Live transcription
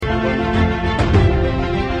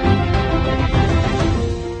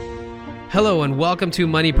Hello and welcome to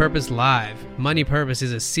Money Purpose Live. Money Purpose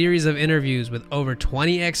is a series of interviews with over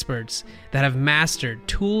 20 experts that have mastered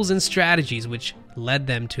tools and strategies which led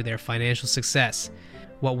them to their financial success.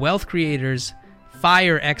 What wealth creators,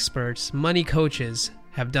 FIRE experts, money coaches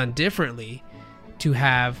have done differently to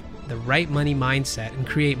have the right money mindset and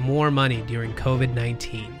create more money during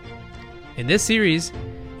COVID-19. In this series,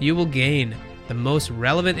 you will gain the most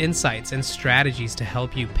relevant insights and strategies to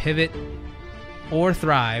help you pivot or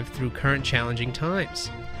thrive through current challenging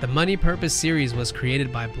times. The Money Purpose series was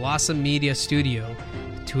created by Blossom Media Studio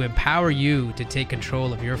to empower you to take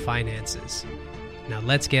control of your finances. Now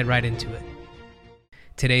let's get right into it.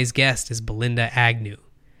 Today's guest is Belinda Agnew.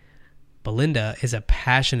 Belinda is a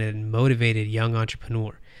passionate and motivated young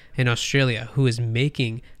entrepreneur in Australia who is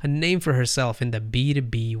making a name for herself in the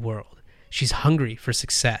B2B world. She's hungry for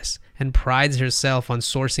success and prides herself on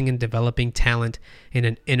sourcing and developing talent in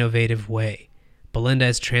an innovative way. Belinda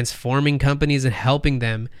is transforming companies and helping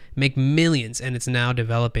them make millions, and it's now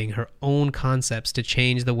developing her own concepts to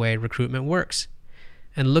change the way recruitment works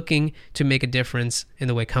and looking to make a difference in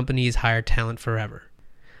the way companies hire talent forever.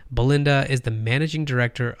 Belinda is the managing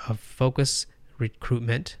director of Focus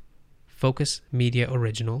Recruitment, Focus Media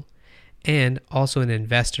Original, and also an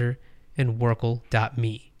investor in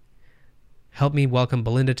Workle.me. Help me welcome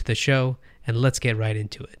Belinda to the show, and let's get right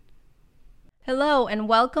into it. Hello and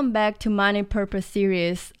welcome back to Money Purpose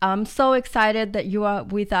series. I'm so excited that you are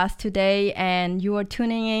with us today and you are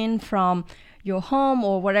tuning in from your home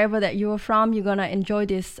or wherever that you are from. You're going to enjoy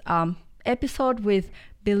this episode with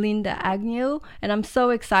Belinda Agnew, and I'm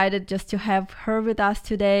so excited just to have her with us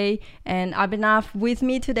today and Abhinav with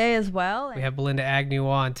me today as well. We have Belinda Agnew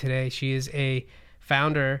on today. She is a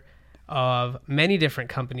founder of many different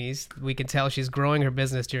companies. We can tell she's growing her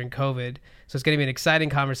business during COVID. So it's going to be an exciting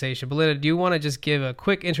conversation. Belinda, do you want to just give a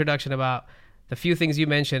quick introduction about the few things you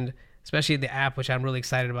mentioned, especially the app, which I'm really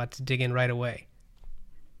excited about to dig in right away?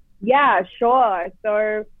 Yeah, sure.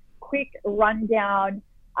 So quick rundown.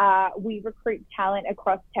 We recruit talent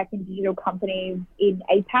across tech and digital companies in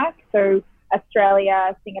APAC. So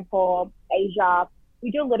Australia, Singapore, Asia.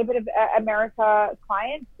 We do a little bit of America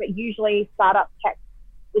clients, but usually startup tech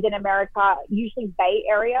within America, usually Bay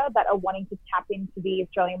Area, that are wanting to tap into the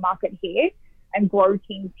Australian market here and grow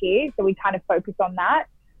teams here. So we kind of focus on that.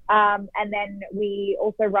 And then we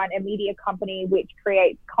also run a media company which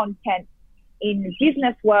creates content in the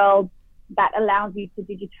business world that allows you to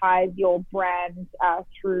digitize your brand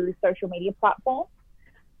through social media platforms.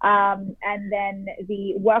 And then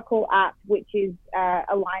the Workle app, which is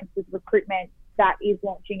aligned with recruitment, that is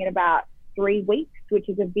launching in about 3 weeks, which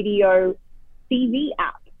is a video CV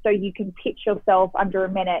app. So you can pitch yourself under a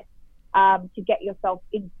minute to get yourself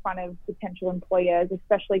in front of potential employers,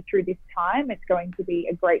 especially through this time. It's going to be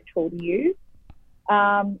a great tool to use.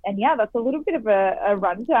 And yeah, that's a little bit of a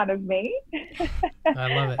rundown of me.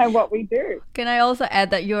 I love it. And what we do. Can I also add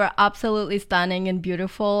that you're absolutely stunning and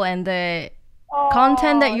beautiful, and the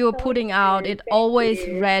content that you're putting out, it always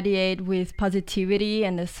radiates with positivity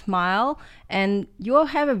and a smile. And you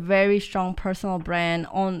have a very strong personal brand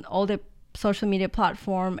on all the social media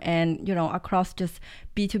platform and, you know, across just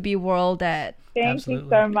B2B world. That Thank you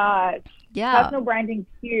so much. Yeah. Personal branding's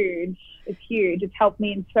huge. It's huge. It's helped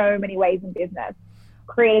me in so many ways in business,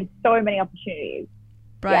 created so many opportunities.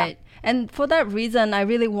 Right. Yeah. And for that reason, I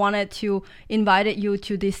really wanted to invite you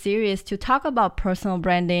to this series to talk about personal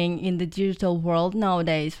branding in the digital world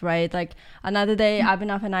nowadays, right? Like another day,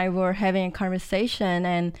 Abhinav and I were having a conversation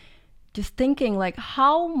and just thinking like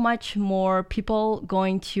how much more people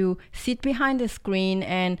going to sit behind the screen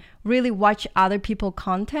and really watch other people's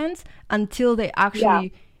contents until they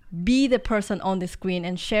actually be the person on the screen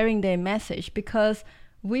and sharing their message, because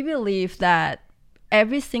we believe that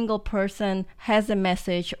every single person has a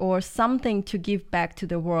message or something to give back to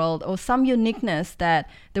the world or some uniqueness that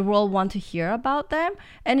the world want to hear about them.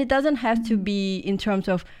 And it doesn't have to be in terms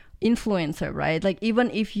of influencer, right? Like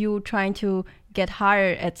even if you're trying to get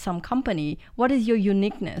hired at some company, what is your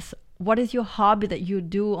uniqueness? What is your hobby that you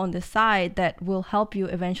do on the side that will help you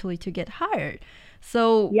eventually to get hired?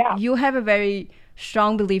 So you have a very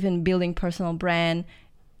strong belief in building personal brand,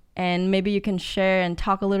 and maybe you can share and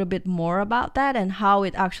talk a little bit more about that and how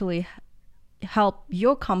it actually helped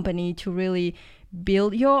your company to really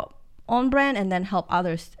build your own brand and then help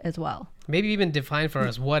others as well. Maybe even define for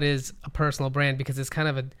us what is a personal brand, because it's kind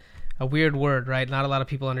of a weird word, right? Not a lot of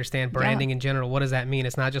people understand branding in general. What does that mean?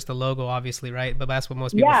 It's not just a logo, obviously, right? But that's what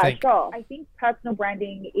most people think. Yeah, sure. I think personal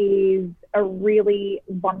branding is a really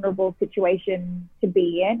vulnerable situation to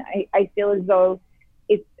be in. I feel as though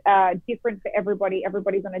it's different for everybody.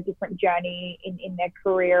 Everybody's on a different journey in their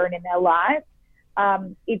career and in their life.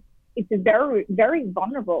 It's it's a very, very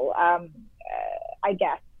vulnerable, I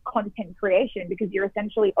guess, content creation, because you're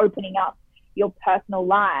essentially opening up your personal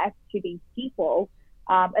life to these people,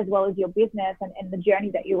 as well as your business and the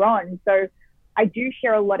journey that you're on. So I do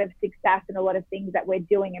share a lot of success and a lot of things that we're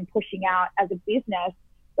doing and pushing out as a business,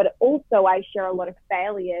 but also I share a lot of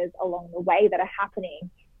failures along the way that are happening.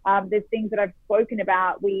 There's things that I've spoken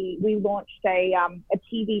about. We launched a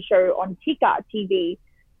TV show on Tika TV,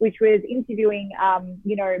 which was interviewing,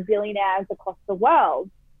 billionaires across the world.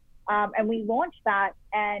 And we launched that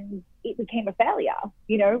and it became a failure.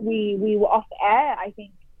 We were off air, I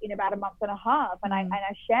think, in about a month and a half. And I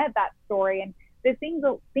shared that story. And there's things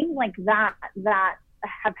like that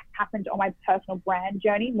have happened on my personal brand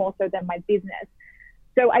journey more so than my business.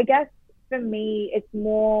 So I guess for me, it's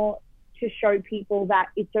more to show people that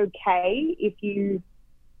it's okay if you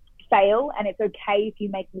fail, and it's okay if you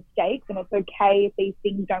make mistakes, and it's okay if these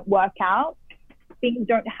things don't work out. Things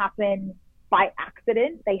don't happen by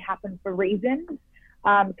accident, they happen for reasons.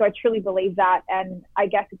 So I truly believe that, and I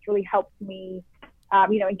guess it's really helped me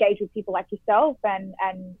engage with people like yourself and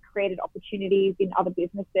created opportunities in other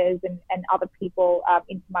businesses and other people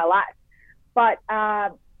into my life. But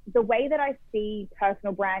the way that I see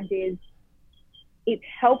personal brand is it's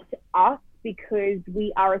helped us because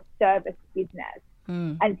we are a service business.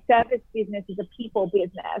 And service business is a people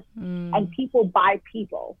business, and people buy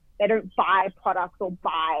people. They don't buy products or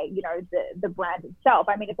buy, the brand itself.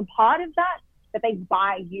 I mean, it's a part of that they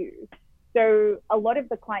buy you. So a lot of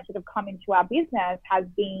the clients that have come into our business has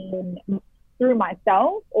been through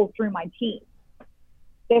myself or through my team.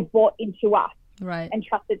 They've bought into us, right, and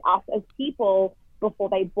trusted us as people before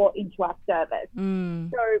they bought into our service.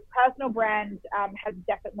 So personal brand has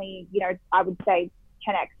definitely, I would say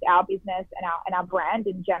 10x our business and our brand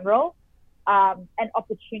in general. And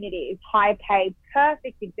opportunities. HighPay,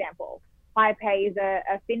 perfect example. HighPay is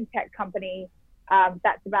a fintech company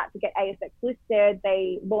that's about to get ASX listed.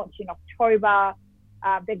 They launched in October.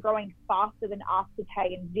 They're growing faster than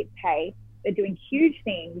Afterpay and ZipPay. They're doing huge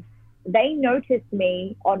things. They noticed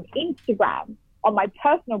me on Instagram, on my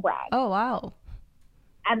personal brand. Oh, wow.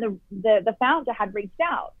 And the founder had reached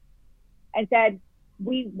out and said,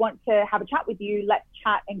 we want to have a chat with you. Let's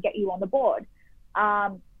chat and get you on the board.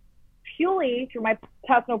 Purely through my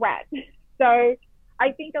personal brand. So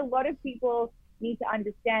I think a lot of people need to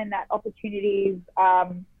understand that opportunities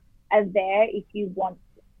are there if you want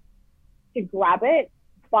to grab it,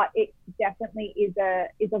 but it definitely is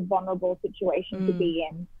a vulnerable situation to be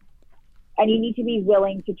in. And you need to be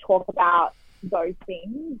willing to talk about those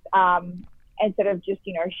things instead of just,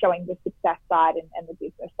 showing the success side and the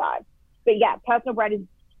business side. But yeah, personal brand is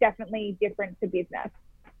definitely different to business.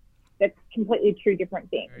 That's completely two different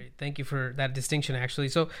things. Great. Thank you for that distinction, actually.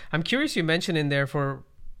 So I'm curious, you mentioned in there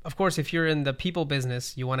of course, if you're in the people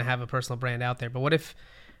business, you want to have a personal brand out there. But what if,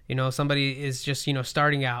 somebody is just,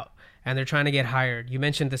 starting out and they're trying to get hired? You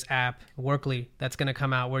mentioned this app, Workly, that's going to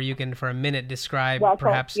come out where you can, for a minute, describe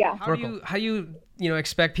perhaps how you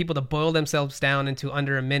expect people to boil themselves down into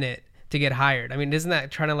under a minute to get hired. I mean, isn't that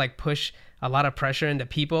trying to push a lot of pressure into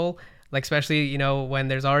people? Especially, when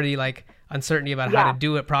there's already uncertainty about how to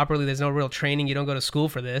do it properly. There's no real training. You don't go to school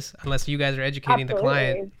for this unless you guys are educating the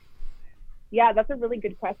client. Yeah, that's a really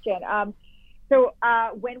good question. So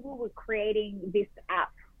when we were creating this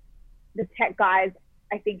app, the tech guys,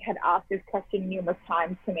 I think, had asked this question numerous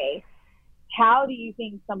times to me. How do you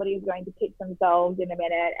think somebody is going to pitch themselves in a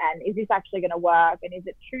minute? And is this actually going to work? And is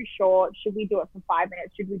it too short? Should we do it for 5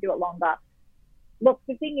 minutes? Should we do it longer? Look,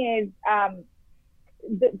 the thing is,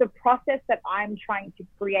 the process that I'm trying to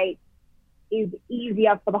create is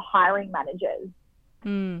easier for the hiring managers,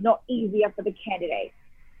 not easier for the candidates.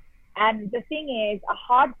 And the thing is, a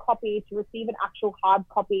hard copy, to receive an actual hard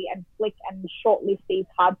copy and flick and shortlist these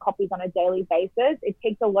hard copies on a daily basis, it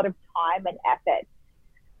takes a lot of time and effort.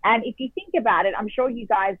 And if you think about it, I'm sure you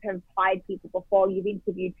guys have hired people before. You've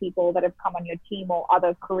interviewed people that have come on your team or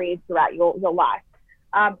other careers throughout your life.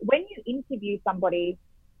 When you interview somebody,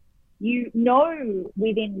 you know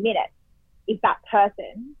within minutes if that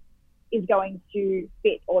person is going to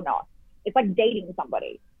fit or not. It's like dating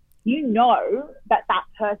somebody. You know that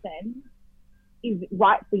person is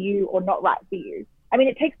right for you or not right for you. I mean,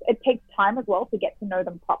 it takes time as well to get to know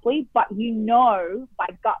them properly, but you know by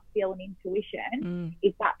gut feel and intuition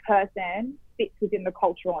if that person fits within the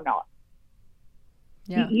culture or not.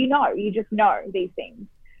 Yeah. You just know these things.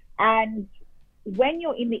 And when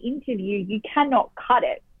you're in the interview, you cannot cut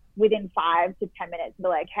it within 5 to 10 minutes and be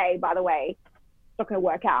like, hey, by the way, it's not going to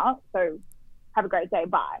work out, so have a great day,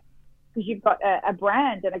 bye. Because you've got a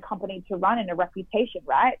brand and a company to run and a reputation,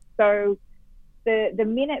 right? So the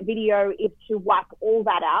minute video is to wipe all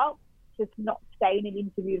that out to not stay in an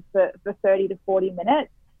interview for 30 to 40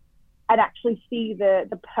 minutes and actually see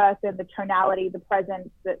the person, the tonality, the presence,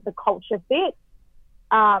 the culture fit.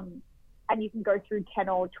 And you can go through 10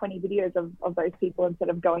 or 20 videos of those people instead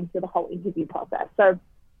of going through the whole interview process. So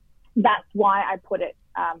that's why I put it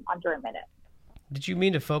under a minute. Did you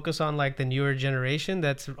mean to focus on like the newer generation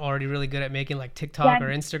that's already really good at making like TikTok or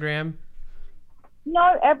Instagram?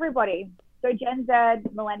 No, everybody. So Gen Z,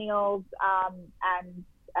 millennials, and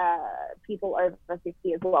people over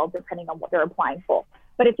 50 as well, depending on what they're applying for.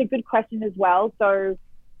 But it's a good question as well. So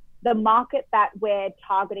the market that we're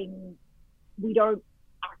targeting, we don't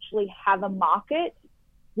actually have a market.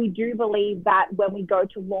 We do believe that when we go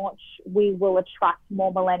to launch, we will attract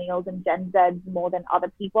more millennials and Gen Zs more than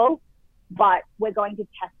other people. But we're going to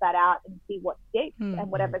test that out and see what sticks, and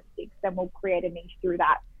whatever sticks, then we'll create a niche through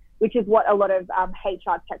that, which is what a lot of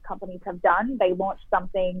HR tech companies have done. They launch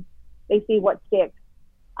something, they see what sticks,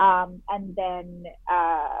 and then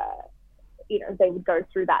they would go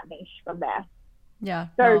through that niche from there. Yeah.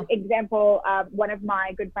 So, example, one of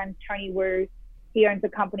my good friends, Tony Wu, he owns a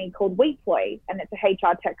company called WePloy, and it's a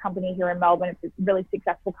HR tech company here in Melbourne. It's a really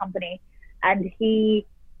successful company, and he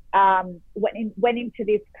went into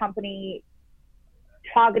this company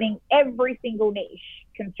targeting every single niche: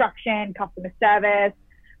 construction, customer service,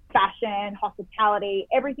 fashion, hospitality,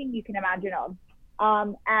 everything you can imagine of.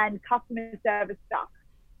 And customer service stuck.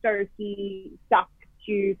 So he stuck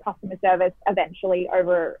to customer service eventually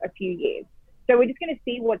over a few years. So we're just going to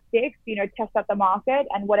see what sticks, test out the market,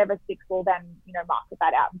 and whatever sticks will then, market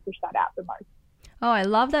that out and push that out the most. Oh, I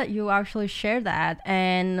love that you actually share that.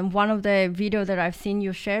 And one of the video that I've seen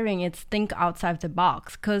you sharing, it's think outside the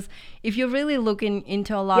box. Because if you're really looking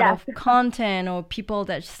into a lot of content or people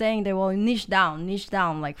that saying they will niche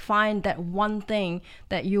down, like find that one thing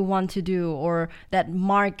that you want to do or that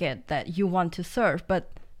market that you want to serve.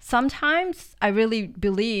 But sometimes I really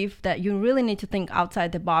believe that you really need to think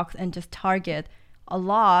outside the box and just target a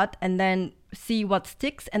lot and then see what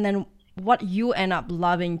sticks and then what you end up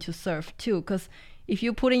loving to serve too. Because if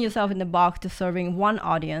you're putting yourself in the box to serving one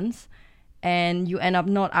audience and you end up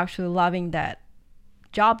not actually loving that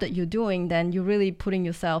job that you're doing, then you're really putting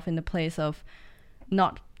yourself in the place of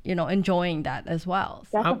not, enjoying that as well.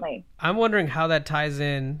 Definitely. I'm wondering how that ties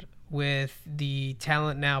in with the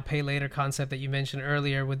talent now, pay later concept that you mentioned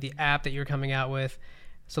earlier with the app that you're coming out with.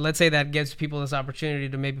 So let's say that gives people this opportunity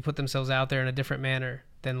to maybe put themselves out there in a different manner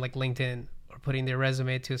than like LinkedIn or putting their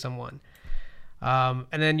resume to someone. And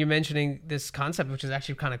then you're mentioning this concept, which is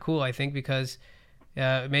actually kind of cool, I think, because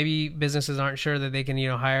maybe businesses aren't sure that they can,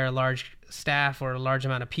 hire a large staff or a large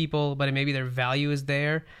amount of people, but maybe their value is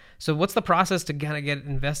there. So what's the process to kind of get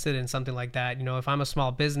invested in something like that? If I'm a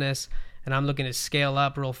small business and I'm looking to scale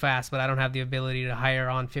up real fast, but I don't have the ability to hire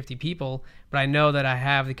on 50 people, but I know that I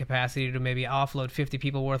have the capacity to maybe offload 50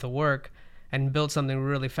 people worth of work and build something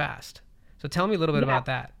really fast. So tell me a little bit about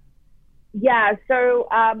that. Yeah, so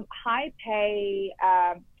High Pay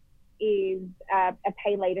is a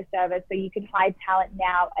pay later service. So you can hire talent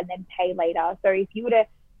now and then pay later. So if you were to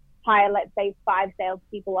hire, let's say, 5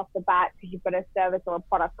 salespeople off the bat because you've got a service or a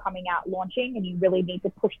product coming out launching and you really need to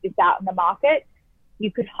push this out in the market,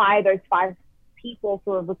 you could hire those 5 people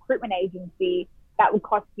through a recruitment agency. That would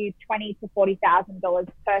cost you $20,000 to $40,000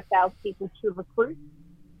 per salespeople to recruit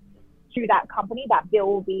to that company. That bill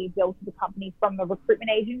will be billed to the company from the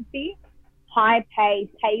recruitment agency. High Pay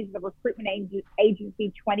pays the recruitment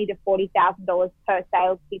agency $20,000 to $40,000 per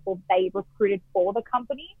salespeople they recruited for the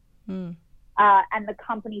company, and the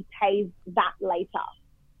company pays that later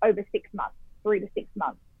over 6 months, 3 to 6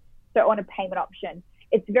 months. So on a payment option,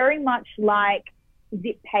 it's very much like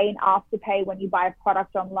Zip Pay and Afterpay when you buy a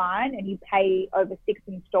product online and you pay over 6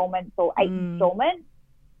 installments or 8 installments.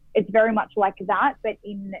 It's very much like that, but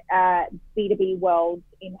in B2B world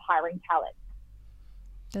in hiring talent.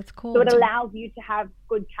 That's cool. So it allows you to have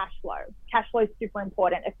good cash flow. Cash flow is super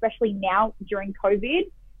important, especially now during COVID.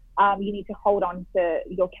 You need to hold on to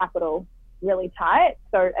your capital really tight.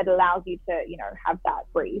 So it allows you to, have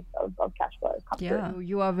that breeze of cash flow come through.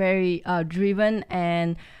 You are very driven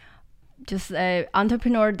and just an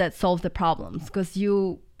entrepreneur that solves the problems, because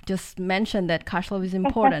you just mentioned that cash flow is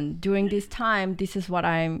important. During this time, this is what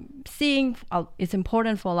I'm seeing. It's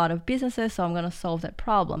important for a lot of businesses, so I'm going to solve that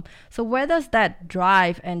problem. So where does that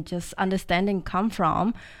drive and just understanding come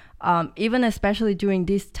from? Even especially during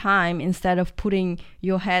this time, instead of putting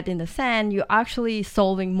your head in the sand, you're actually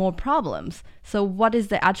solving more problems. So what is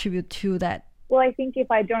the attribute to that? Well, I think if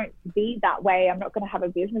I don't be that way, I'm not going to have a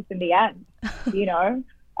business in the end,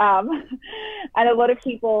 And a lot of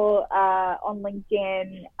people on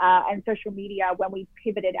LinkedIn and social media, when we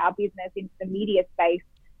pivoted our business into the media space,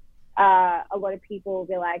 a lot of people will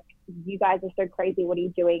be like, you guys are so crazy. What are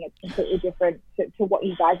you doing? It's completely different to what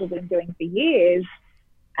you guys have been doing for years.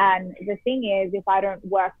 And the thing is, if I don't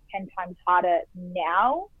work 10 times harder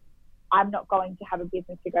now, I'm not going to have a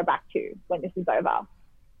business to go back to when this is over.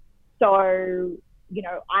 So, you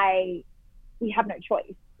know, we have no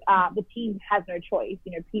choice. The team has no choice.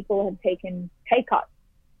 You know, people have taken pay cuts.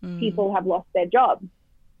 People have lost their jobs.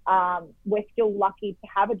 We're still lucky to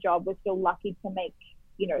have a job. We're still lucky to make,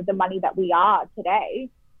 you know, the money that we are today.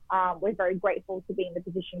 We're very grateful to be in the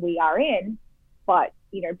position we are in. But,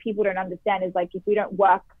 you know, people don't understand is like, if we don't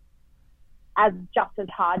work just as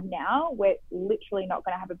hard now, we're literally not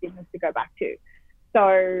going to have a business to go back to.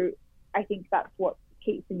 So I think that's what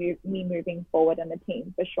keeps me moving forward in the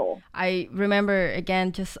team, for sure. I remember,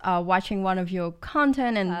 again, just watching one of your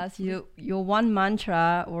content, and your one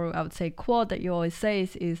mantra, or I would say quote that you always say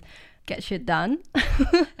is get shit done.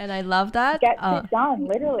 And I love that. Get shit done,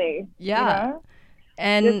 literally. Yeah. You know?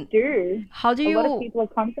 And just do. How do you? A lot of people are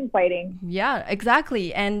contemplating. Yeah,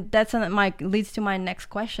 exactly. And that's leads to my next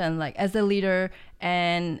question. Like, as a leader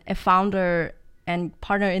and a founder and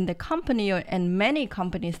partner in the company and many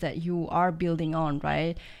companies that you are building on,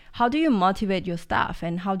 right? How do you motivate your staff,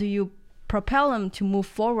 and how do you propel them to move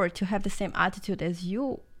forward to have the same attitude as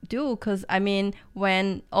you do? Because I mean,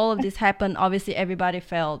 when all of this happened, obviously everybody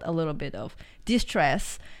felt a little bit of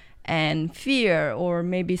distress and fear, or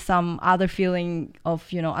maybe some other feeling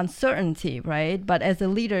of, you know, uncertainty, right? But as a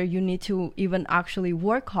leader, you need to even actually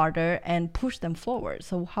work harder and push them forward.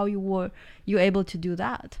 So how were you able to do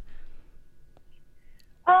that?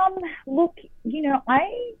 Look, you know,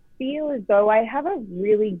 I feel as though I have a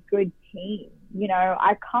really good team. You know,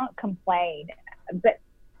 I can't complain, but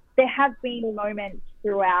there have been moments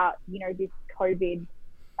throughout, you know, this COVID,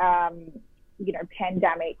 you know,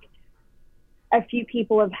 pandemic. A few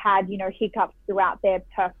people have had, you know, hiccups throughout their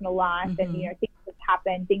personal life, and, you know, things have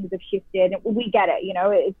happened, things have shifted. And we get it, you know,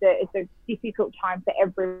 it's a difficult time for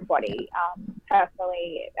everybody,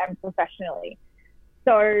 personally and professionally.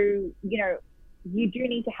 So, you know, you do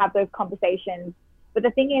need to have those conversations. But the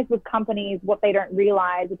thing is, with companies, what they don't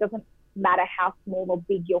realize, it doesn't matter how small or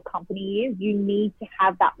big your company is, you need to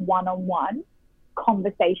have that one-on-one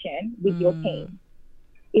conversation with your team.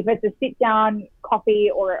 If it's a sit-down coffee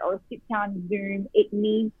or a sit-down Zoom, it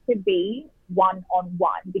needs to be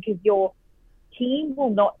one-on-one, because your team will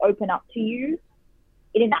not open up to you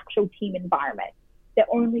in an actual team environment. They're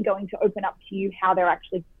only going to open up to you how they're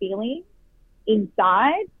actually feeling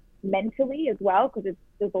inside, mentally as well, because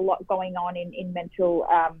there's a lot going on in mental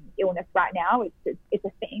illness right now. It's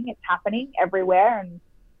a thing. It's happening everywhere, and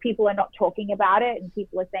people are not talking about it, and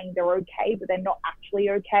people are saying they're okay, but they're not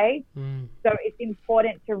actually okay. So it's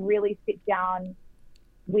important to really sit down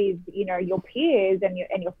with, you know, your peers and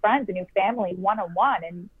your friends and your family one-on-one,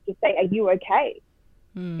 and just say, are you okay?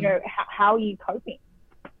 You know, how are you coping?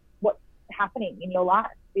 What's happening in your life?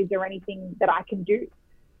 Is there anything that I can do?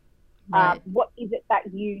 Right. What is it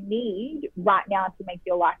that you need right now to make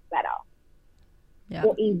your life better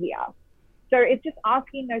or easier? So it's just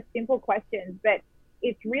asking those simple questions, but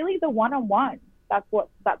it's really the one-on-one. That's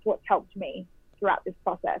what's helped me throughout this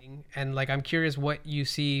process. And like, I'm curious what you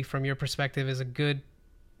see from your perspective as a good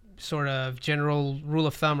sort of general rule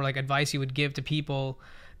of thumb, or like advice you would give to people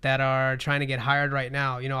that are trying to get hired right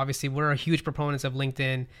now. You know, obviously we're huge proponents of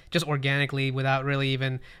LinkedIn, just organically, without really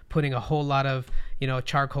even putting a whole lot of, you know,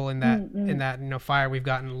 charcoal in that you know, fire. We've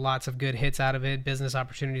gotten lots of good hits out of it, business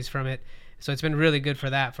opportunities from it. So it's been really good for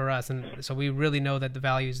that for us, and so we really know that the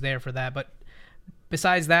value is there for that. But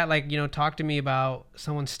besides that, like, you know, talk to me about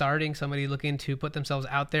somebody looking to put themselves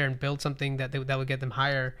out there and build something that would get them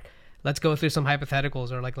higher. Let's go through some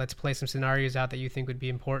hypotheticals, or like, let's play some scenarios out that you think would be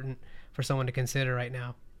important for someone to consider right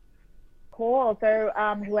now. Cool. So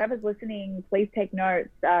whoever's listening, please take notes.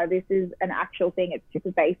 This is an actual thing. It's super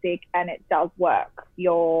basic, and it does work.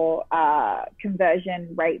 Your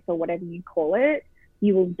conversion rates, or whatever you call it,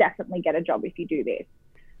 you will definitely get a job if you do this.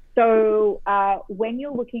 So when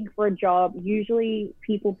you're looking for a job, usually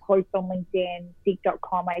people post on LinkedIn,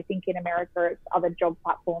 Seek.com. I think in America it's other job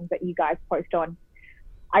platforms that you guys post on.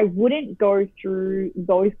 I wouldn't go through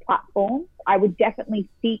those platforms. I would definitely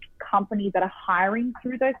seek companies that are hiring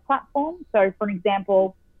through those platforms. So for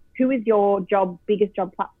example, who is your biggest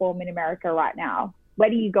job platform in America right now? Where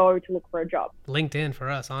do you go to look for a job? LinkedIn for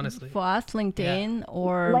us, honestly. For us, LinkedIn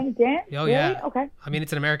or... LinkedIn? Oh, really? yeah. Okay. I mean,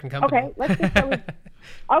 it's an American company. Okay, let's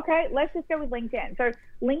just go with LinkedIn. So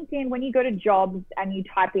LinkedIn, when you go to jobs and you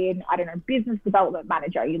type in, I don't know, business development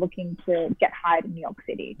manager, you're looking to get hired in New York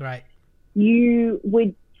City. Right. You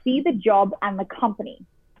would see the job and the company.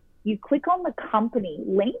 You click on the company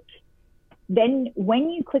link, Then when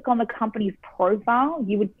you click on the company's profile,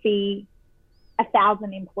 you would see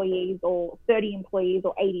 1,000 employees or 30 employees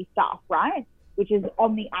or 80 staff, right? Which is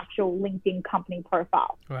on the actual LinkedIn company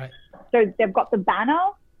profile. Right. So they've got the banner,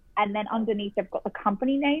 and then underneath they've got the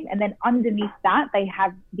company name, and then underneath that they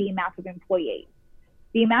have the amount of employees.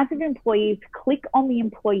 The amount of employees, click on the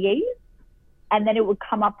employees, and then it would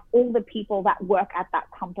come up all the people that work at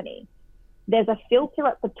that company. There's a filter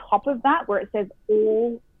at the top of that where it says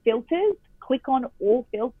all filters. Click on all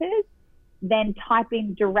filters, then type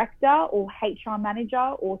in director or HR manager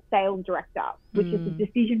or sales director, which is the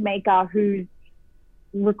decision maker who's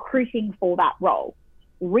recruiting for that role.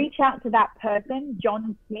 Reach out to that person,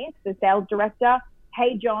 John Smith, the sales director.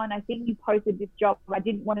 Hey, John, I think you posted this job. I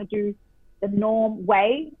didn't want to do the norm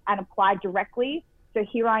way and apply directly. So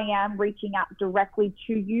here I am reaching out directly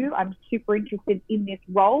to you. I'm super interested in this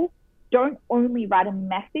role. Don't only write a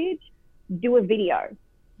message, do a video.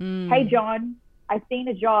 Hey, John, I've seen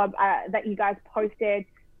a job that you guys posted.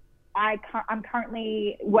 I'm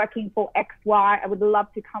currently working for XY. I would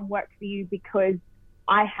love to come work for you because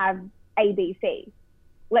I have ABC.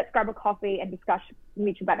 Let's grab a coffee and discuss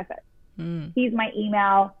mutual benefits. Here's my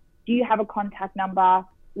email. Do you have a contact number?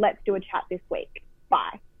 Let's do a chat this week.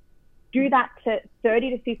 Bye. Do that to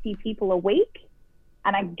 30 to 50 people a week,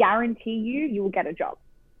 and I guarantee you will get a job.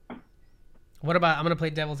 What about, I'm going to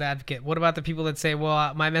play devil's advocate. What about the people that say,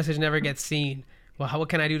 well, my message never gets seen? Well, what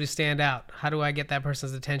can I do to stand out? How do I get that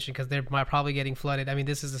person's attention? Because they're probably getting flooded. I mean,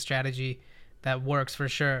 this is a strategy that works for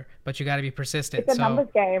sure, but you got to be persistent. It's a numbers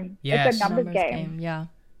game. Yes. It's a numbers game. Yeah.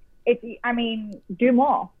 Do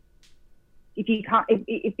more. If you can't,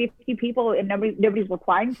 if 50 people and nobody's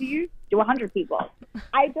replying to you, do 100 people.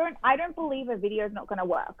 I don't believe a video is not going to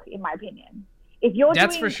work, in my opinion. If you're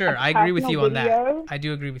That's doing for sure. a I agree with you on video that. I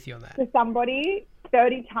do agree with you on that. To somebody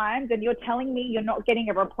 30 times and you're telling me you're not getting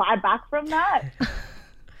a reply back from that,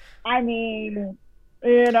 I mean,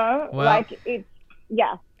 it's,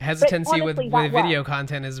 yeah. Hesitancy with video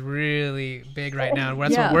content is really big right now.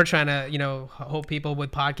 That's what we're trying to, hope people with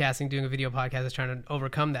podcasting, doing a video podcast, is trying to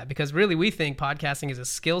overcome that. Because really, we think podcasting is a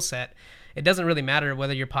skill set. It doesn't really matter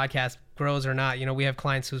whether your podcast grows or not. We have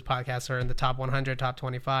clients whose podcasts are in the top 100, top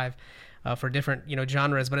 25 for different,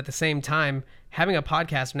 genres. But at the same time, having a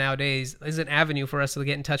podcast nowadays is an avenue for us to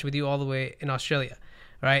get in touch with you all the way in Australia.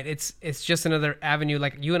 Right? It's just another avenue.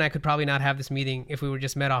 Like, you and I could probably not have this meeting if we were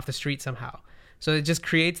just met off the street somehow. So it just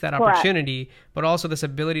creates that opportunity, but also this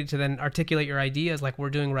ability to then articulate your ideas like we're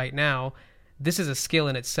doing right now. This is a skill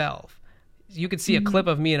in itself. You could see a clip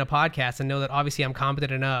of me in a podcast and know that obviously I'm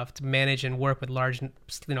competent enough to manage and work with large,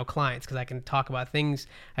 clients, because I can talk about things,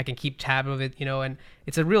 I can keep tab of it, and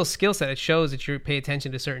it's a real skill set. It shows that you pay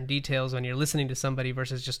attention to certain details when you're listening to somebody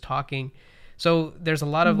versus just talking. So there's a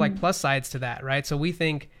lot of plus sides to that, right? So we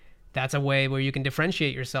think that's a way where you can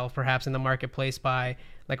differentiate yourself perhaps in the marketplace by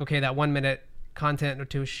that 1 minute content or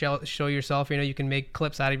to show yourself. You can make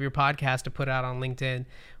clips out of your podcast to put out on LinkedIn,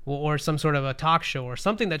 or some sort of a talk show or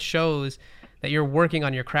something that shows that you're working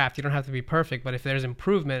on your craft. You don't have to be perfect, but if there's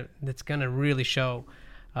improvement, that's going to really show.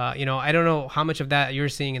 I don't know how much of that you're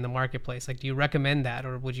seeing in the marketplace. Do you recommend that,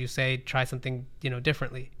 or would you say try something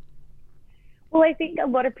differently? Well, I think a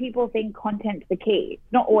lot of people think content's the key.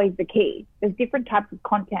 It's not always the key. There's different types of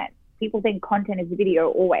content. People think content is video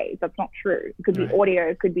always. That's not true. It could be audio,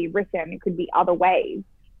 it could be written, it could be other ways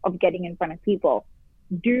of getting in front of people.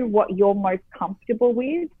 Do what you're most comfortable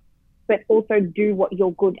with, but also do what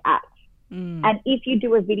you're good at. And if you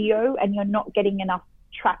do a video and you're not getting enough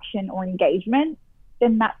traction or engagement,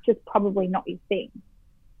 then that's just probably not your thing.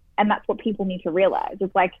 And that's what people need to realize.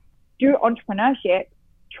 It's do entrepreneurship,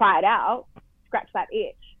 try it out, scratch that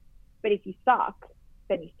itch. But if you suck,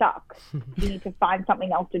 then you suck. You need to find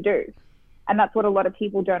something else to do. And that's what a lot of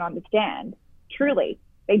people don't understand. Truly,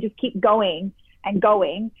 they just keep going and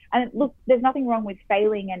going. And look, there's nothing wrong with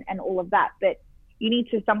failing and all of that, but you need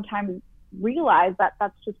to sometimes realize that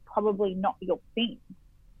that's just probably not your thing.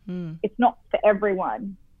 It's not for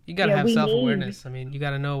everyone. You got to have self-awareness. You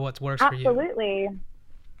got to know what works for you. Absolutely.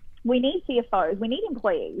 We need CFOs. We need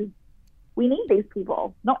employees. We need these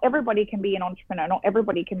people. Not everybody can be an entrepreneur. Not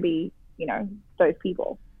everybody can be those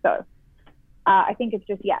people. So I think it's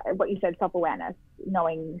just, what you said, self-awareness,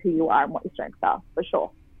 knowing who you are and what your strengths are, for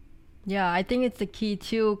sure. Yeah, I think it's the key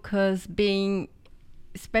too, because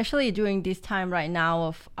especially during this time right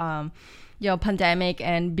now of, pandemic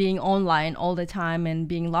and being online all the time and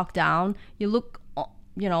being locked down, you look,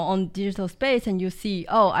 on digital space and you see,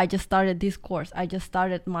 I just started this course. I just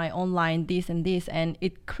started my online this and this. And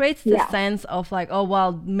it creates the sense of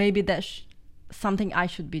maybe that's something I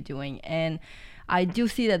should be doing. And I do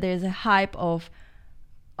see that there's a hype of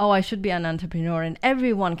oh, I should be an entrepreneur, and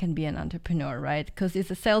everyone can be an entrepreneur, right? Because it's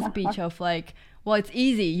a sales pitch of like, well, it's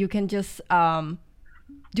easy. You can just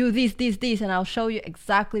do this, and I'll show you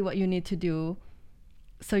exactly what you need to do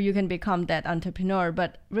so you can become that entrepreneur.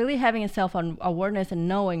 But really having a self-awareness and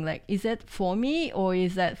knowing, like, is it for me or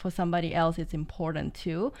is that for somebody else? It's important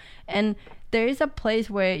too. And there is a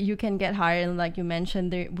place where you can get hired, and like you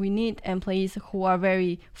mentioned, we need employees who are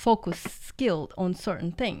very focused, skilled on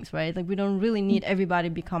certain things, right? Like we don't really need everybody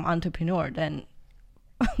to become entrepreneur. Then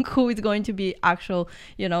who is going to be actual,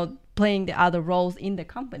 playing the other roles in the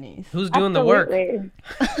companies? Who's doing the work?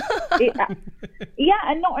 Yeah,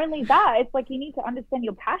 and not only that, it's like you need to understand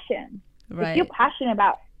your passion. Right. If you're passionate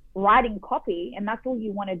about writing copy and that's all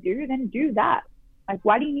you want to do, then do that. Like,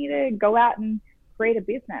 why do you need to go out and create a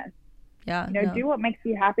business? Yeah, do what makes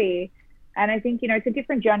you happy. And I think, it's a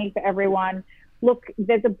different journey for everyone. Look,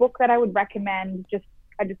 there's a book that I would recommend.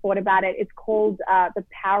 I just thought about it. It's called The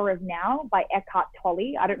Power of Now by Eckhart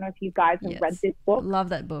Tolle. I don't know if you guys have read this book. Love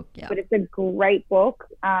that book, yeah. But it's a great book,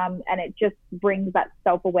 and it just brings that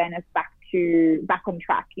self-awareness back on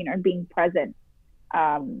track, being present,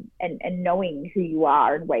 and knowing who you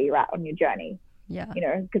are and where you're at on your journey. Yeah.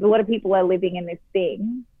 Because a lot of people are living in this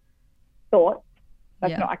thought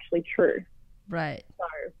that's not actually true. Right. So,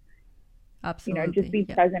 absolutely. just be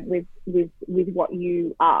present with what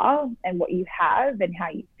you are and what you have and how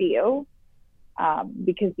you feel,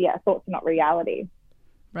 because thoughts are not reality.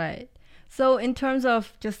 Right. So in terms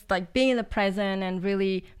of just like being in the present and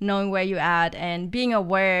really knowing where you're at and being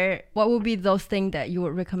aware, what would be those things that you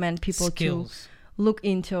would recommend people to look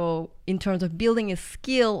into in terms of building a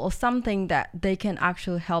skill or something that they can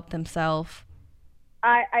actually help themselves?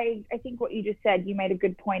 I think what you just said, you made a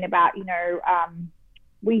good point about,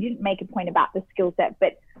 we didn't make a point about the skill set,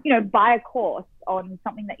 but, buy a course on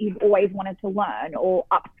something that you've always wanted to learn, or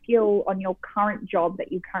upskill on your current job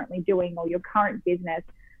that you're currently doing or your current business.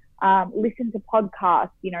 Listen to podcasts,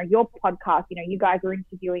 your podcast, you guys are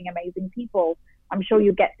interviewing amazing people. I'm sure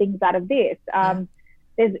you'll get things out of this.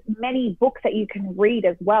 There's many books that you can read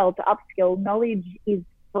as well to upskill. Knowledge is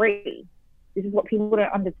free. This is what people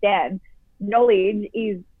don't understand. Knowledge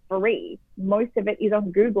is free. Most of it is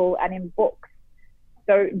on Google and in books.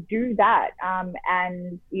 So do that,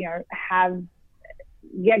 and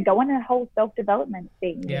go on a whole self-development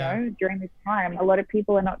thing. During this time, a lot of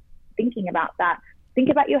people are not thinking about that. Think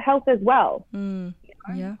about your health as well.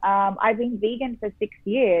 I've been vegan for 6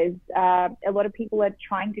 years. A lot of people are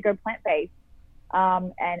trying to go plant-based,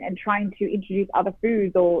 and trying to introduce other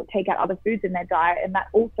foods or take out other foods in their diet, and that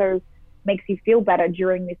also makes you feel better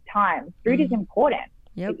during this time. Food is important.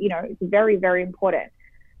 Yep. It's very, very important.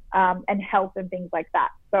 And health and things like that.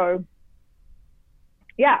 So,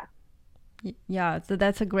 yeah. Yeah, so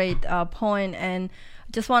that's a great point. And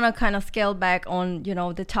just want to kind of scale back on,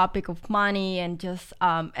 the topic of money and just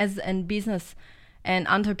as a business and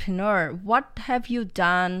entrepreneur, what have you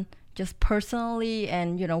done just personally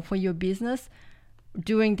and, for your business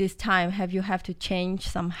during this time? Have you to change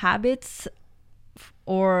some habits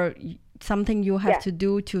or something you have to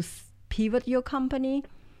do to pivot your company?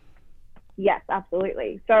 Yes,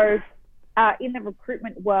 absolutely. So in the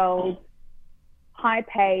recruitment world, high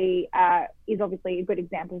pay is obviously a good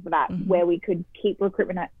example for that, where we could keep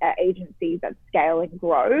recruitment agencies at scale and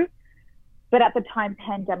grow. But at the time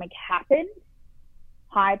pandemic happened,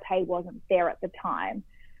 high pay wasn't there at the time.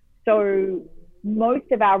 So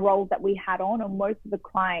most of our roles that we had on, or most of the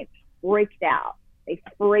clients freaked out. They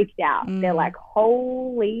freaked out. They're like,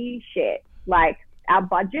 holy shit, like, our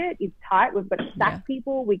budget is tight. We've got to sack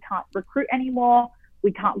people. We can't recruit anymore.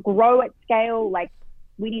 We can't grow at scale. Like,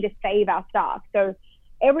 we need to save our staff. So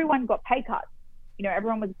everyone got pay cuts.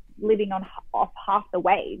 Everyone was living off half the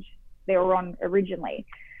wage they were on originally.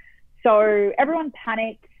 So everyone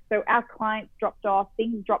panicked. So our clients dropped off.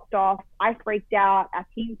 Things dropped off. I freaked out. Our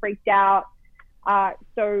team freaked out.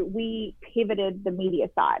 So we pivoted the media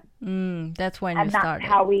side. That's when you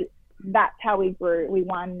started. That's how we grew. We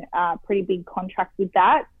won pretty big contracts with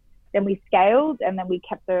that. Then we scaled, and then we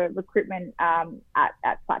kept the recruitment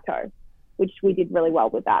at plateau, which we did really well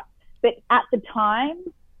with that. But at the time,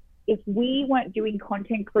 if we weren't doing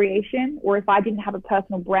content creation, or if I didn't have a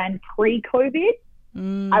personal brand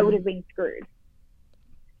pre-COVID, I would have been screwed.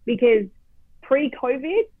 Because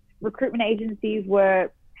pre-COVID, recruitment agencies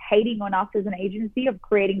were hating on us as an agency of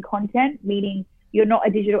creating content, meaning you're not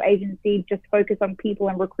a digital agency, just focus on people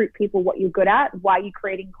and recruit people what you're good at. Why are you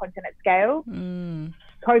creating content at scale?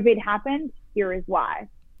 COVID happened. Here is why.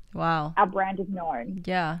 Wow. Our brand is known.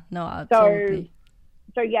 Yeah, no, absolutely.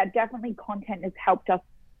 So yeah, definitely content has helped us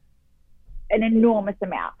an enormous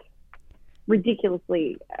amount,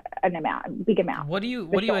 ridiculously big amount. What do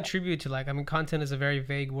you attribute to, like, I mean, content is a very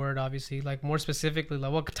vague word, obviously. Like, more specifically,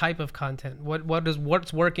 like, what type of content?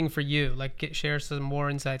 What's working for you? Like, share some more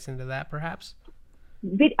insights into that, perhaps.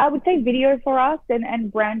 I would say video for us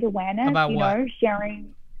and brand awareness. About what?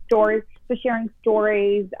 Sharing stories. So sharing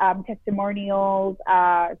stories, testimonials.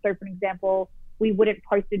 So for an example, we wouldn't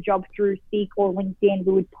post a job through Seek or LinkedIn.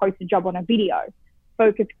 We would post a job on a video.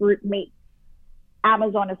 Focus group meets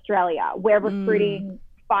Amazon Australia. We're recruiting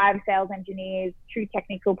 5 sales engineers, 2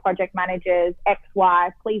 technical project managers,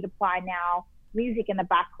 XY. Please apply now. Music in the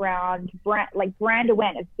background, brand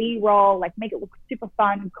awareness, B-roll, like make it look super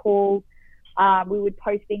fun, cool. We would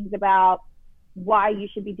post things about why you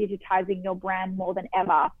should be digitizing your brand more than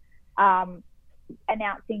ever.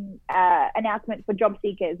 Announcements for job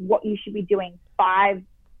seekers, what you should be doing, 5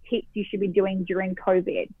 tips you should be doing during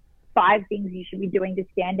COVID, 5 things you should be doing to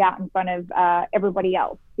stand out in front of everybody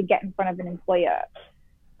else, to get in front of an employer.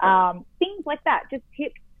 Things like that, just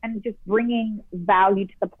tips and just bringing value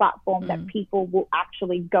to the platform that people will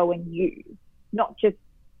actually go and use, not just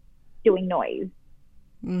doing noise.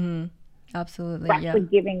 Mm-hmm. Absolutely. We're actually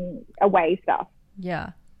giving away stuff.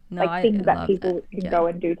 Yeah. No, like things that people can go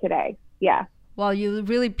and do today. Yeah. Well, you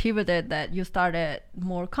really pivoted that you started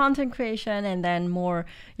more content creation and then more,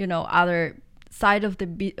 other side of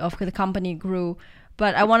the company grew.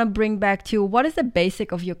 But I want to bring back to what is the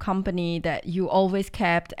basic of your company that you always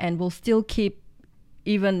kept and will still keep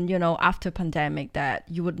even, after pandemic, that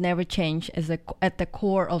you would never change at the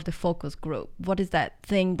core of the focus group? What is that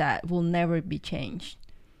thing that will never be changed?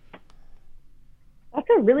 That's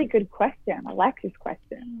a really good question. I like this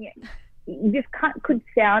question. Yeah. This could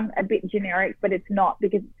sound a bit generic, but it's not,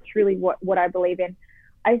 because it's truly what I believe in.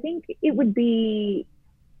 I think it would be,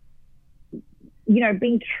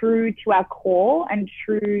 being true to our core and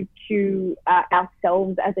true to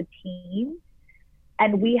ourselves as a team.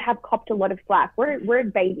 And we have copped a lot of slack. We're a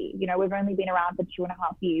baby. We've only been around for 2.5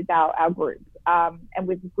 years, our group, and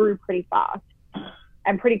we've grew pretty fast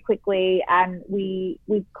and pretty quickly. And we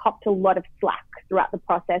copped a lot of slack throughout the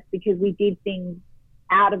process because we did things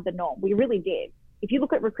out of the norm. We really did. If you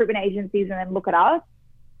look at recruitment agencies and then look at us,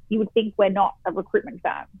 you would think we're not a recruitment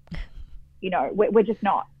firm. We're just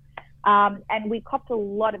not. And we copped a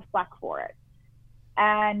lot of slack for it.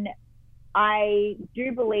 And I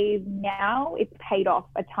do believe now it's paid off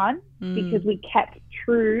a ton because we kept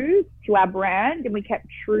true to our brand and we kept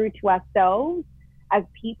true to ourselves as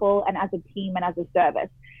people and as a team and as a service.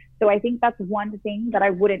 So I think that's one thing that I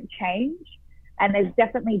wouldn't change. And there's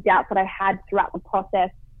definitely doubts that I had throughout the process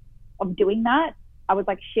of doing that. I was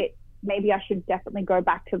like, shit, maybe I should definitely go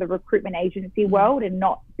back to the recruitment agency world and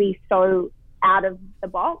not be so out of the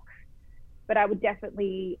box. But I would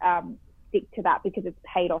definitely stick to that because it's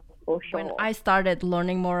paid off for sure. When I started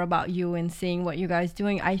learning more about you and seeing what you guys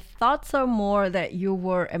doing, I thought so more that you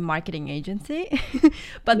were a marketing agency.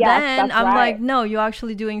 But then I'm like, no, you're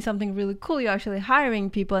actually doing something really cool. You're actually hiring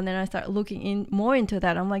people. And then I start looking more into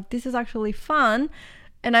that. I'm like, this is actually fun.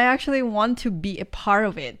 And I actually want to be a part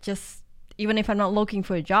of it. Just even if I'm not looking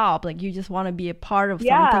for a job, like you just want to be a part of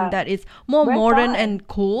something that is more modern and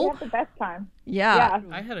cool. We have the best time. Yeah.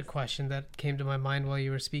 I had a question that came to my mind while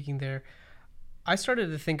you were speaking there. I started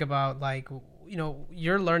to think about, like,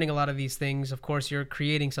 you're learning a lot of these things. Of course, you're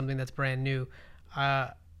creating something that's brand new.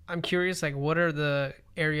 I'm curious, like, what are the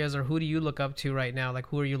areas or who do you look up to right now? Like,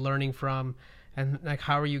 who are you learning from? And, like,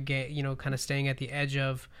 how are you kind of staying at the edge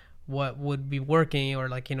of what would be working or,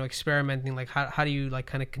 like, experimenting? Like, how do you, like,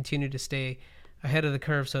 kind of continue to stay ahead of the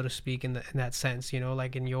curve, so to speak, in that sense,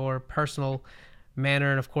 like in your personal manner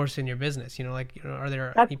and, of course, in your business, are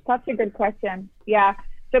there... That's such a good question. Yeah.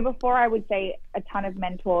 So before, I would say a ton of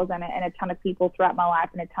mentors and a ton of people throughout my life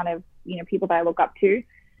and a ton of, people that I look up to.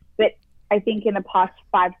 But I think in the past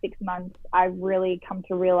 5-6 months, I've really come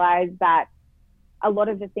to realize that a lot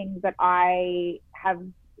of the things that I have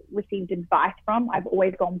received advice from, I've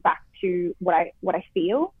always gone back to what I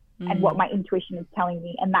feel and what my intuition is telling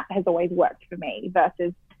me. And that has always worked for me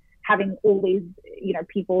versus having all these,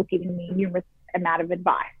 people giving me numerous amount of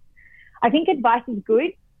advice. I think advice is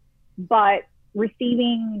good, but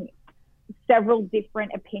receiving several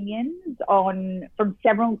different opinions from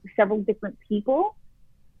several different people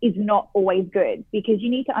is not always good, because you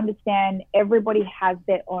need to understand everybody has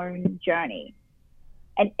their own journey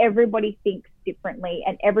and everybody thinks differently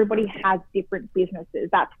and everybody has different businesses.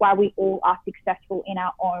 That's why we all are successful in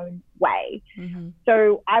our own way.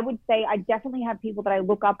 So I would say I definitely have people that I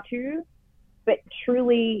look up to, but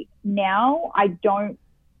truly now I don't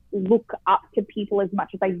look up to people as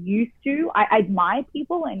much as I used to. I admire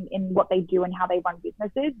people in what they do and how they run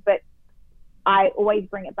businesses, but I always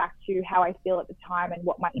bring it back to how I feel at the time and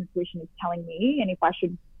what my intuition is telling me, and if I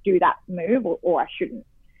should do that move or I shouldn't.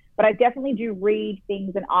 But I definitely do read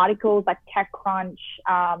things and articles like TechCrunch.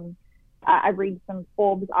 I read some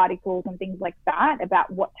Forbes articles and things like that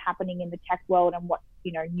about what's happening in the tech world and what's,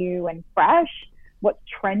 new and fresh, what's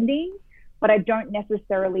trending. But I don't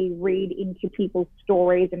necessarily read into people's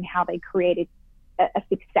stories and how they created a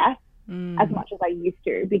success as much as I used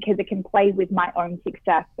to, because it can play with my own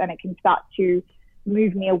success and it can start to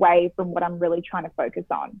move me away from what I'm really trying to focus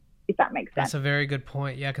on, if that makes sense. That's a very good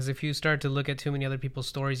point. Yeah, because if you start to look at too many other people's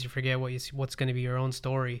stories, you forget what's going to be your own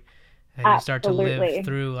story, and you start to live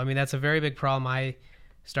through. I mean, that's a very big problem. I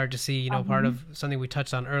start to see, part of something we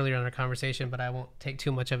touched on earlier in our conversation, but I won't take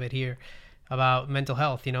too much of it here, about mental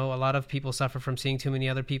health. A lot of people suffer from seeing too many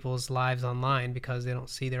other people's lives online because they don't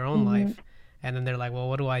see their own life. And then they're like, well,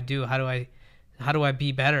 what do I do? How do I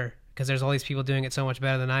be better? Because there's all these people doing it so much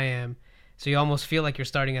better than I am. So you almost feel like you're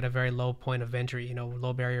starting at a very low point of entry,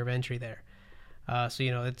 low barrier of entry there. So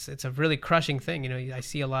it's a really crushing thing. I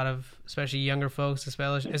see a lot of, especially younger folks, as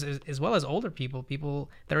well as older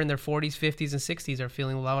people that are in their 40s, 50s, and 60s are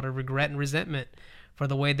feeling a lot of regret and resentment for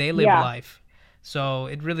the way they live life. So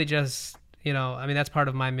it really just, that's part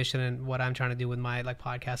of my mission and what I'm trying to do with my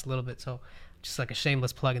podcast a little bit. So just like a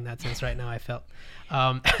shameless plug in that sense right now, I felt.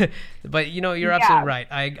 But you're absolutely right.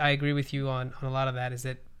 I agree with you on a lot of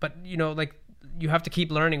that. But you have to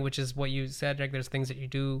keep learning, which is what you said. Like, there's things that you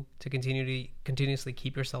do to continuously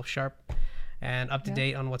keep yourself sharp and up to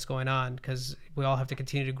date on what's going on, because we all have to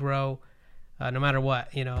continue to grow, no matter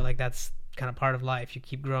what. That's kind of part of life. You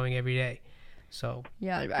keep growing every day. So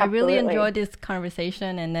yeah, I really enjoyed this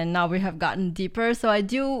conversation, and then now we have gotten deeper. So I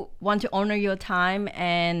do want to honor your time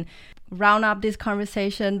and round up this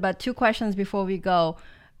conversation, but 2 questions before we go.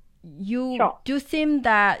 You do seem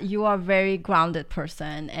that you are a very grounded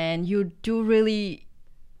person, and you do really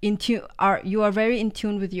you are very in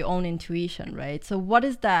tune with your own intuition, right? So what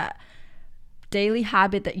is that daily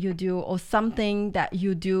habit that you do, or something that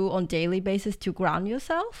you do on daily basis to ground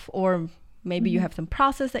yourself? Or maybe you have some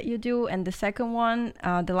process that you do. And the second one,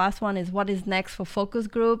 the last one, is what is next for Focus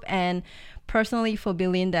Group, and personally for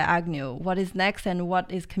Belinda Agnew, what is next, and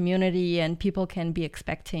what is community and people can be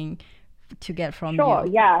expecting to get from you? Sure,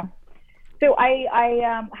 yeah. So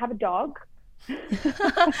I have a dog.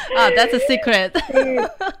 That's a secret.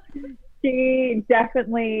 She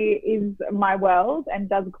definitely is my world and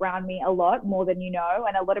does ground me a lot, more than you know.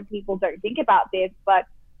 And a lot of people don't think about this, but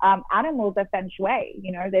animals are feng shui.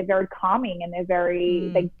 They're very calming, and they're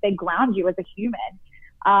very they ground you as a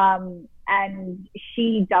human. And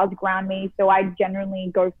she does ground me. So I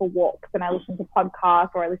generally go for walks, and I listen to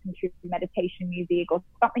podcasts, or I listen to meditation music or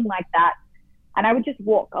something like that. And I would just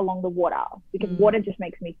walk along the water, because water just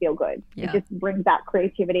makes me feel good. Yeah. It just brings that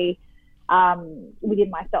creativity within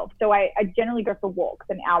myself. So I generally go for walks,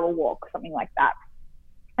 an hour walk, something like that.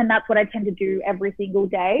 And that's what I tend to do every single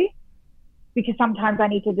day, because sometimes I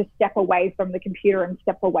need to just step away from the computer and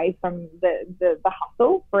step away from the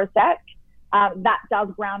hustle for a sec. That does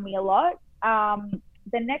ground me a lot.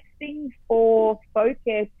 The next thing for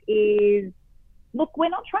Focus is, look, we're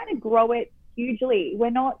not trying to grow it hugely. We're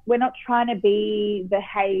not trying to be the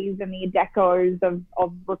Hays and the Adecos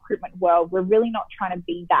of recruitment world. We're really not trying to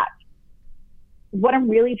be that. What I'm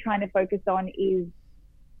really trying to focus on is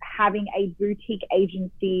having a boutique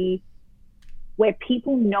agency where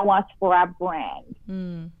people know us for our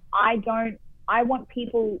brand. I want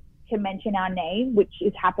people to mention our name, which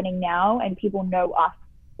is happening now, and people know us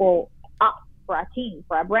for our team,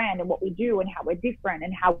 for our brand, and what we do, and how we're different,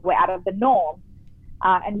 and how we're out of the norm.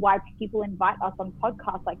 And why people invite us on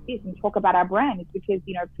podcasts like this and talk about our brand is because,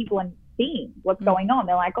 people are seeing what's going on.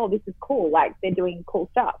 They're like, oh, this is cool. Like, they're doing cool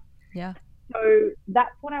stuff. Yeah. So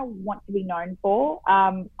that's what I want to be known for.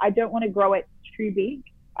 I don't want to grow it too big.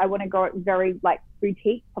 I want to grow it very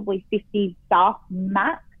boutique, probably 50 staff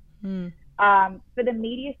max. For the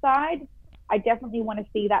media side, I definitely want to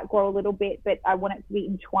see that grow a little bit, but I want it to be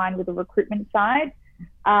entwined with the recruitment side.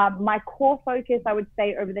 My core focus, I would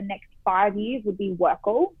say, over the next 5 years would be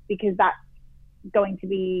Workl, because that's going to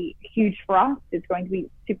be huge for us. It's going to be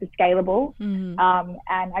super scalable.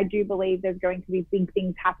 And I do believe there's going to be big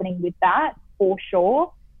things happening with that, for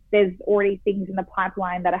sure. There's already things in the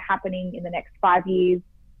pipeline that are happening in the next 5 years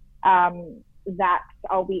that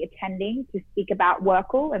I'll be attending to speak about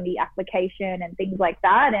Workl and the application and things like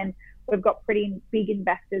that. And we've got pretty big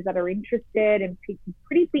investors that are interested, and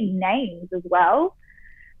pretty big names as well.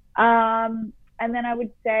 And then I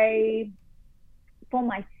would say, for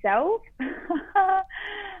myself, I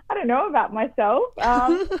don't know about myself.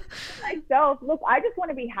 Look, I just want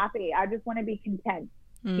to be happy. I just want to be content.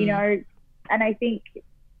 And I think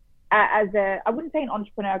I wouldn't say an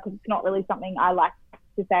entrepreneur because it's not really something I like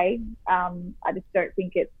to say. I just don't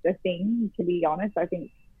think it's a thing, to be honest. I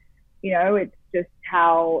think, it's just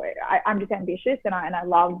how I'm just ambitious, and I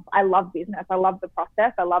love business. I love the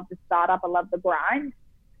process. I love the startup. I love the grind,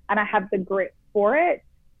 and I have the grit for it.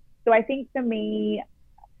 So I think for me,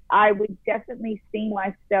 I would definitely see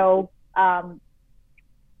myself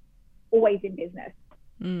always in business.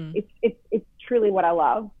 It's truly what I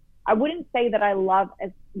love. I wouldn't say that I love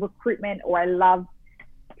as recruitment, or I love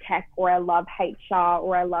tech, or I love HR,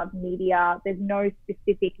 or I love media. There's no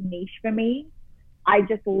specific niche for me. I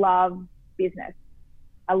just love business.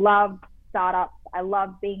 I love startups. I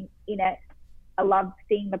love being in it. I love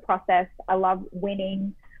seeing the process. I love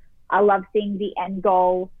winning. I love seeing the end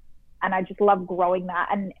goal. And I just love growing that.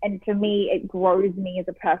 And for me, it grows me as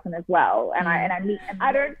a person as well. And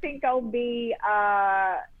I don't think I'll be,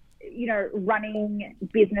 running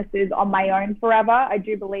businesses on my own forever. I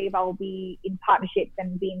do believe I'll be in partnerships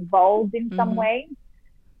and be involved in some way.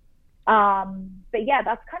 But yeah,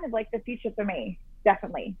 that's kind of like the future for me,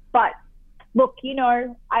 definitely. But look,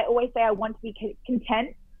 I always say I want to be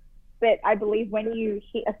content, but I believe when you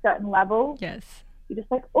hit a certain level, yes, you're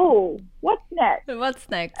just like, oh, what's next? What's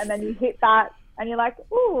next? And then you hit that and you're like,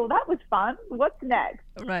 oh, that was fun. What's next?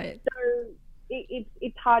 Right. So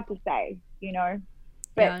it's hard to say,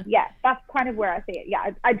 But yeah, that's kind of where I see it.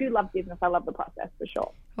 Yeah, I do love business. I love the process for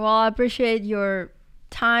sure. Well, I appreciate your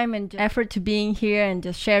time and effort to being here and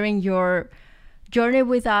just sharing your journey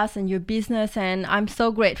with us and your business. And I'm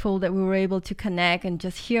so grateful that we were able to connect and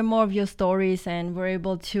just hear more of your stories, and we're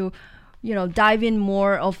able to, dive in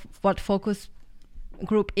more of what Focus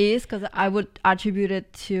Group is, because I would attribute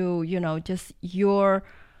it to, just your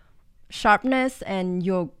sharpness and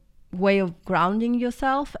your way of grounding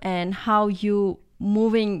yourself, and how you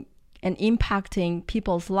moving and impacting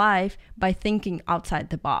people's life by thinking outside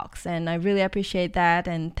the box. And I really appreciate that.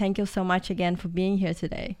 And thank you so much again for being here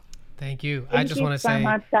today. Thank you. I just want to say,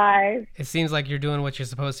 much, guys. It seems like you're doing what you're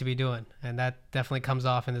supposed to be doing, and that definitely comes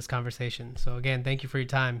off in this conversation. So again, thank you for your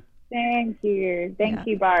time. Thank you. Thank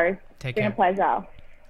you, both. Take care. It's been a pleasure.